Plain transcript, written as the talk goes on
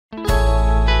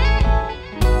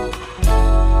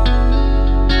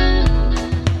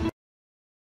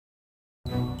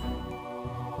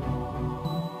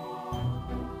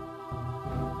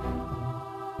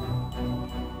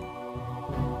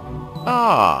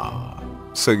Ah,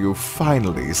 so you've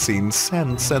finally seen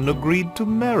sense and agreed to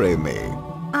marry me.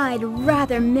 I'd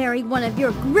rather marry one of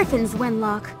your griffins,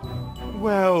 Wenlock.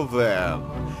 Well then,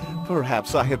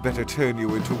 perhaps I had better turn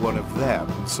you into one of them,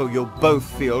 so you'll both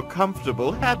feel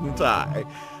comfortable, hadn't I?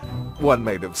 One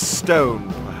made of stone,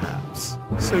 perhaps,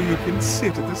 so you can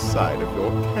sit at the side of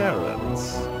your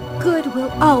parents. Good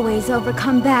will always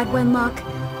overcome bad, Wenlock,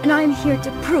 and I'm here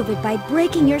to prove it by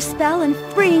breaking your spell and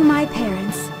freeing my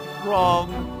parents. Wrong.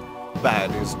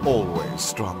 Bad is always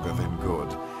stronger than good.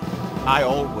 I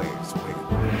always win,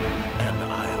 and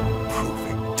I'll prove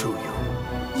it to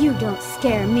you. You don't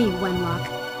scare me,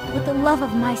 Wenlock. With the love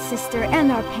of my sister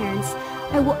and our parents,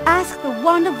 I will ask the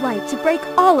Wand of Light to break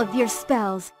all of your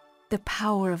spells. The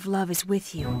power of love is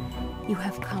with you. You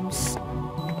have come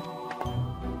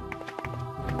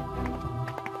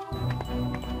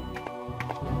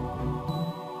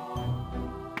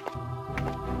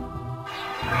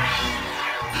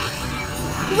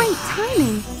Great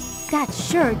timing! That's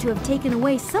sure to have taken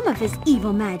away some of his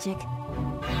evil magic.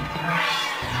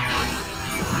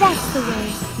 That's the way.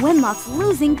 Wenlock's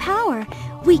losing power.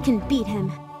 We can beat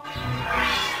him.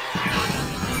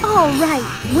 All right,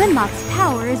 Wenlock's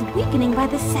power is weakening by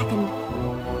the second.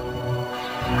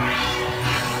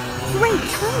 Great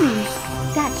timing!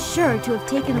 That's sure to have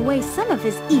taken away some of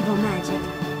his evil magic.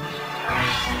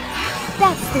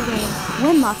 That's the way.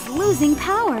 Wenlock's losing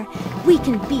power. We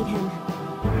can beat him.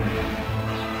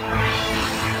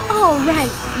 All right,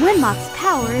 Wenlock's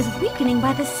power is weakening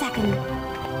by the second.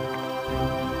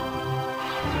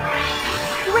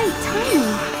 Great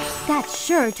timing! That's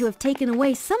sure to have taken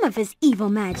away some of his evil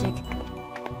magic.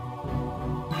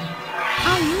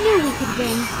 I knew we could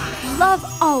win. Love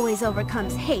always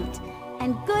overcomes hate,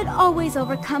 and good always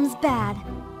overcomes bad.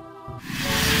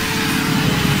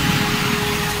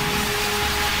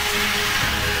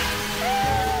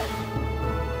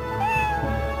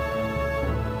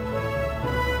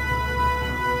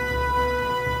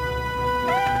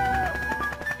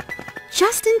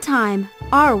 Just in time.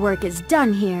 Our work is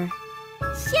done here.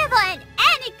 Shiver and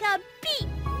Annika beat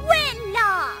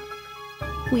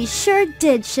Wenlock! We sure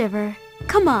did, Shiver.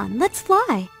 Come on, let's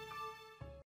fly.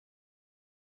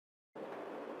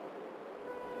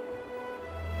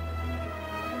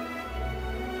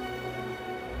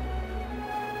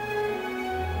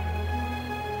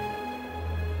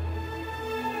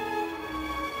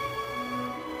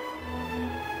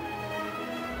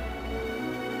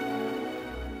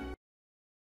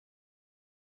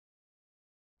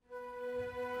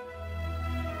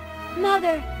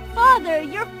 Mother, Father,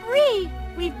 you're free!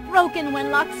 We've broken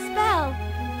Wenlock's spell.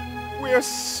 We're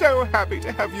so happy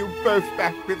to have you both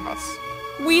back with us.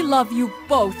 We love you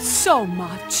both so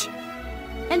much.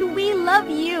 And we love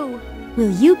you.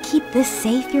 Will you keep this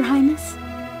safe, Your Highness?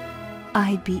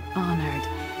 I'd be honored.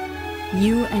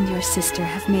 You and your sister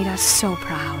have made us so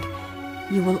proud.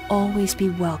 You will always be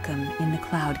welcome in the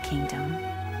Cloud Kingdom.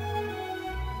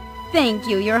 Thank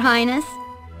you, Your Highness.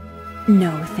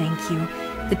 No, thank you.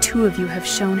 The two of you have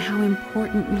shown how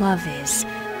important love is.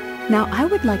 Now I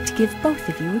would like to give both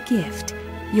of you a gift.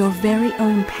 Your very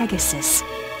own Pegasus.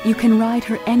 You can ride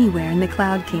her anywhere in the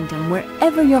Cloud Kingdom,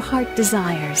 wherever your heart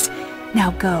desires.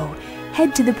 Now go.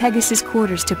 Head to the Pegasus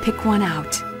quarters to pick one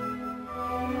out.